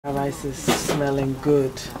Rice is smelling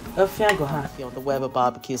good. The Weber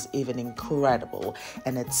barbecue is even incredible,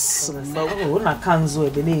 and it's smoked.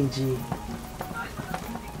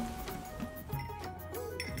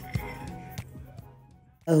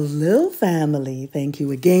 Hello family, thank you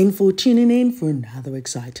again for tuning in for another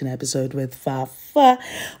exciting episode with Fafa.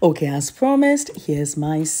 Okay, as promised, here's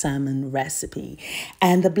my salmon recipe.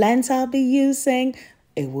 And the blends I'll be using,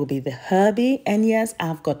 it will be the Herby, and yes,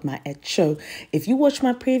 I've got my Edzé. If you watched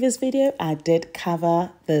my previous video, I did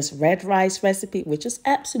cover this red rice recipe, which is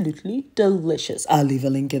absolutely delicious. I'll leave a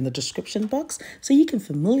link in the description box so you can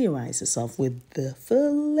familiarize yourself with the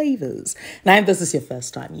flavors. Now, if this is your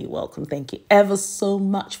first time, you're welcome. Thank you ever so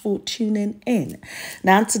much for tuning in.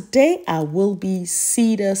 Now, today I will be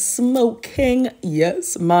cedar smoking,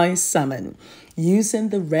 yes, my salmon, using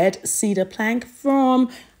the red cedar plank from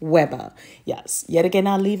Weber. Yes, yet again,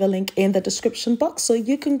 I'll leave a link in the description box so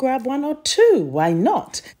you can grab one or two. Why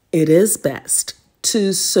not? It is best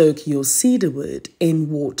to soak your cedar wood in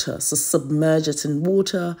water. So submerge it in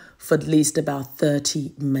water for at least about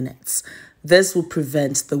 30 minutes. This will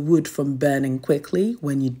prevent the wood from burning quickly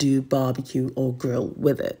when you do barbecue or grill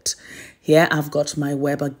with it. Here I've got my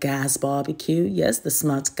Weber gas barbecue. Yes, the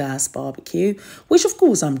smart gas barbecue, which of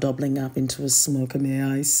course I'm doubling up into a smoker, may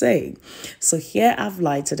I say. So here I've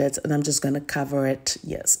lighted it and I'm just going to cover it.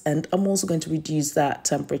 Yes, and I'm also going to reduce that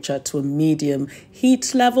temperature to a medium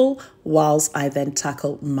heat level whilst I then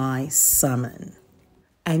tackle my salmon.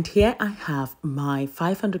 And here I have my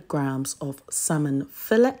 500 grams of salmon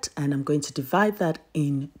fillet, and I'm going to divide that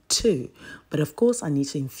in two. But of course, I need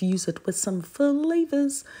to infuse it with some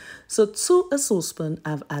flavors. So to a saucepan,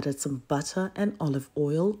 I've added some butter and olive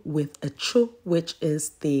oil with Edzé, which is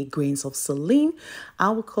the grains of Selim. I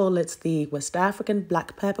will call it the West African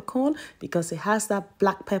black peppercorn because it has that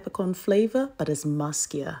black peppercorn flavor, but it's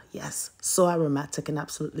muskier. Yes, so aromatic and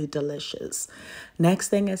absolutely delicious. Next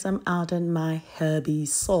thing is I'm adding my Herby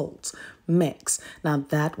salt mix. Now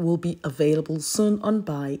that will be available soon on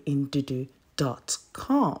buyndudu.com.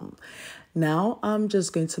 Now I'm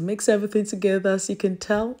just going to mix everything together, as you can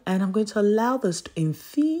tell, and I'm going to allow this to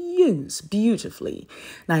infuse beautifully.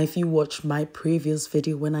 Now, if you watched my previous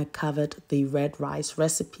video when I covered the red rice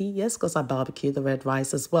recipe, yes, because I barbecued the red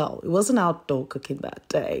rice as well. It wasn't outdoor cooking that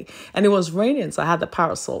day, and it was raining, so I had the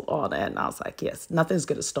parasol on, and I was like, yes, nothing's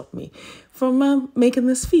going to stop me from making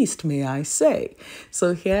this feast, may I say.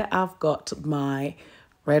 So here I've got my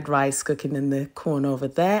red rice cooking in the corner over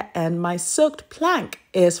there, and my soaked plank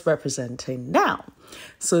is representing now.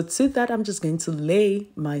 So to that, I'm just going to lay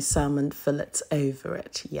my salmon fillets over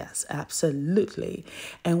it. Yes, absolutely.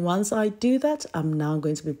 And once I do that, I'm now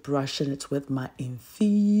going to be brushing it with my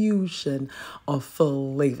infusion of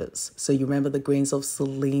flavors. So you remember the grains of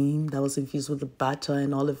Selim that was infused with the butter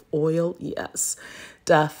and olive oil? Yes,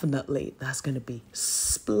 definitely. That's going to be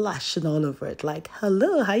splashing all over it. Like,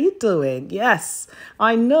 hello, how you doing? Yes,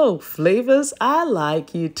 I know flavors. I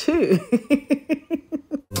like you too.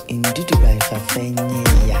 Ndudu by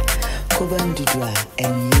Fafenya, Koba Ndudu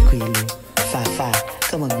and Yukwelu, Fafa,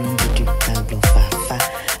 come on, Ndudu, and Fafa,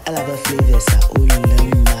 Alaba flavors are all.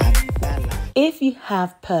 If you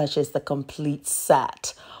have purchased the complete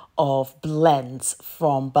set of blends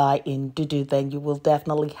from Buy Ndudu, then you will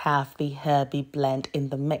definitely have the Herby blend in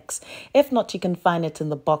the mix. If not, you can find it in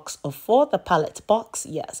the box of 4, the palette box.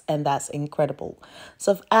 Yes, and that's incredible.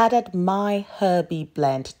 So I've added my Herby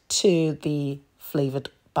blend to the flavored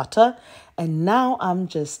butter, and now I'm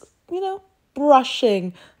just,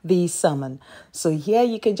 brushing the salmon. So here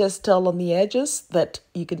you can just tell on the edges that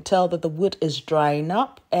you can tell that the wood is drying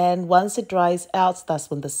up, and once it dries out, that's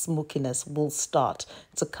when the smokiness will start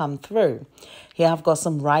to come through. Here I've got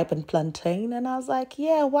some ripened plantain, and I was like,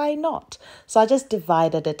 yeah, why not? So I just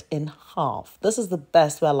divided it in half. This is the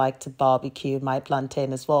best way I like to barbecue my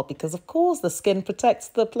plantain as well, because of course the skin protects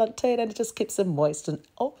the plantain and it just keeps it moist and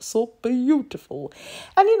oh so beautiful.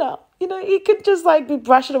 And you could just be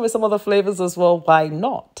brushing it with some other flavors as well. Why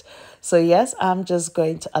not? So yes, I'm just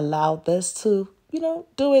going to allow this to,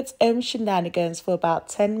 do its own shenanigans for about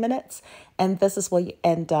 10 minutes. And this is what you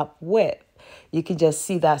end up with. You can just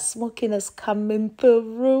see that smokiness coming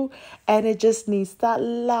through, and it just needs that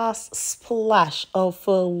last splash of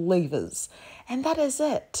flavors. And that is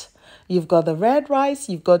it. You've got the red rice,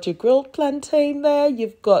 you've got your grilled plantain there,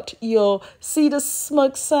 you've got your cedar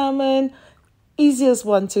smoked salmon. Easy as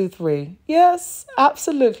 1, 2, 3. Yes,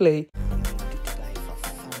 absolutely.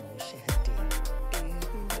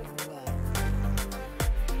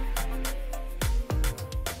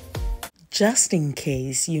 just in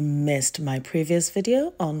case you missed my previous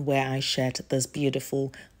video on where I shared this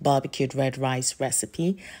beautiful barbecued red rice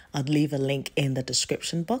recipe, I'll leave a link in the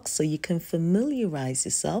description box so you can familiarize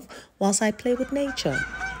yourself whilst I play with nature.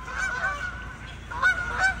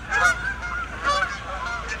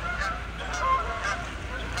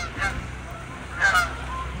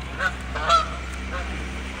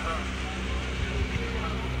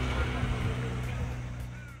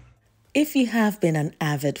 If you have been an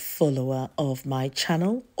avid follower of my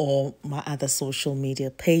channel or my other social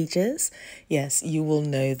media pages, yes, you will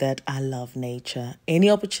know that I love nature.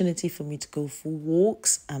 Any opportunity for me to go for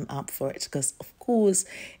walks, I'm up for it because, of course,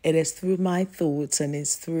 it is through my thoughts and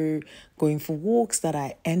it's through going for walks that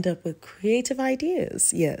I end up with creative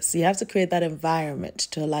ideas. Yes, you have to create that environment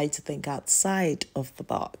to allow you to think outside of the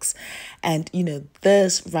box. And,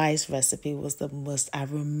 this rice recipe was the most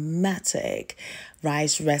aromatic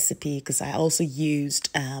rice recipe because I also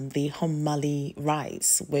used the homali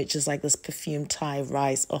rice, which is like this perfumed Thai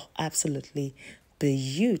rice. Oh, absolutely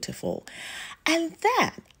beautiful. And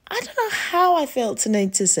then I don't know how I failed to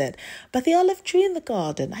notice it, but the olive tree in the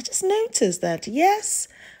garden, I just noticed that, yes,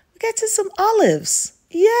 we're getting some olives.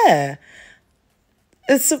 Yeah.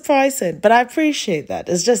 It's surprising, but I appreciate that.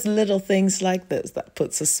 It's just little things like this that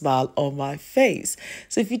puts a smile on my face.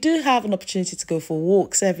 So if you do have an opportunity to go for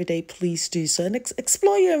walks every day, please do so and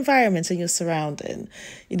explore your environment and your surrounding.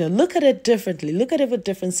 Look at it differently. Look at it with a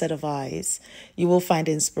different set of eyes. You will find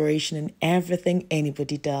inspiration in everything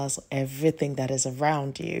anybody does, everything that is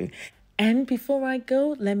around you. And before I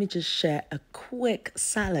go, let me just share a quick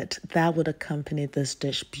salad that would accompany this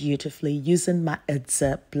dish beautifully using my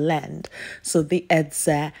Edzé blend. So the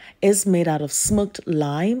Edzé is made out of smoked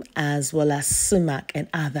lime as well as sumac and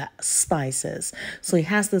other spices. So it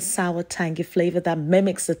has the sour, tangy flavor that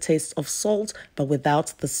mimics the taste of salt, but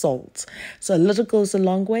without the salt. So a little goes a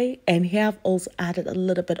long way. And here I've also added a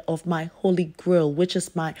little bit of my Holy Grail, which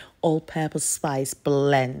is my all-purpose spice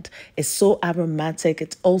blend. It's so aromatic.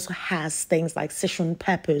 It also has things like Sichuan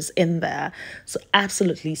peppers in there, so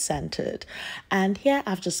absolutely scented. And here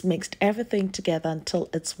I've just mixed everything together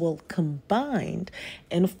until it's well combined.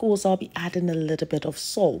 And of course I'll be adding a little bit of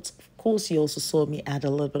salt. Of course, you also saw me add a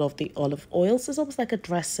little bit of the olive oil, so it's almost like a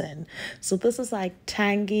dressing. So this is like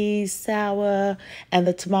tangy, sour, and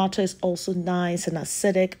the tomato is also nice and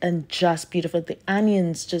acidic and just beautiful. The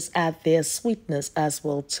onions just add their sweetness as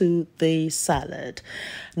well to the salad.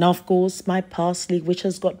 Now, of course, my parsley, which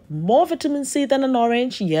has got more vitamin C than an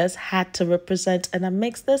orange, yes, had to represent, and I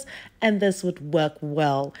mixed this, and this would work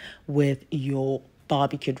well with your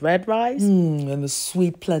barbecued red rice and the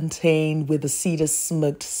sweet plantain with the Cedar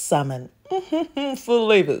smoked salmon.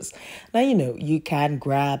 Flavors. Now, you can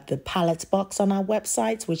grab the palette box on our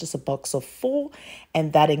website, which is a box of 4,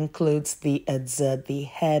 and that includes the Edzé, the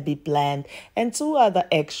Herby Blend, and 2 other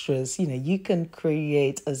extras. You can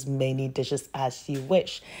create as many dishes as you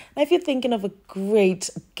wish. Now, if you're thinking of a great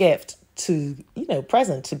gift to,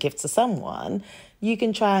 present to give to someone, you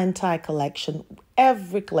can try an entire collection.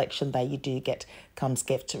 Every collection that you do get comes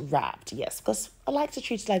gift wrapped. Yes, because I like to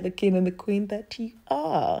treat you like the king and the queen that you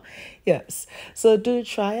are. Yes, so do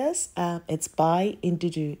try us. It's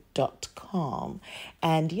buyndudu.com.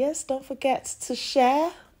 And yes, don't forget to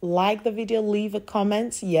share, like the video, leave a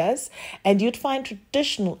comment, yes. And you'd find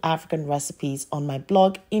traditional African recipes on my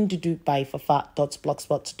blog,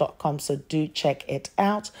 ndudubyfafa.blogspot.com. So do check it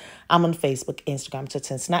out. I'm on Facebook, Instagram,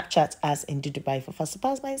 Twitter, and Snapchat as Ndudu By Fafa. So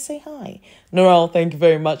pass by and say hi. Noel, thank you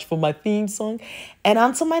very much for my theme song. And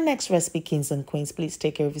until my next recipe, kings and queens, please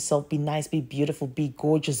take care of yourself. Be nice, be beautiful, be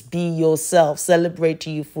gorgeous, be yourself. Celebrate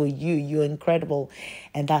you for you. You're incredible.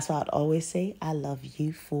 And that's what I'd always say. I love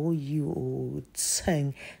you for you.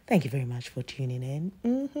 Thank you very much for tuning in.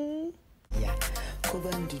 Yeah, Buy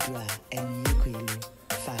Ndudu and you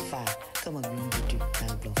fa fa. Come on, Ndudu,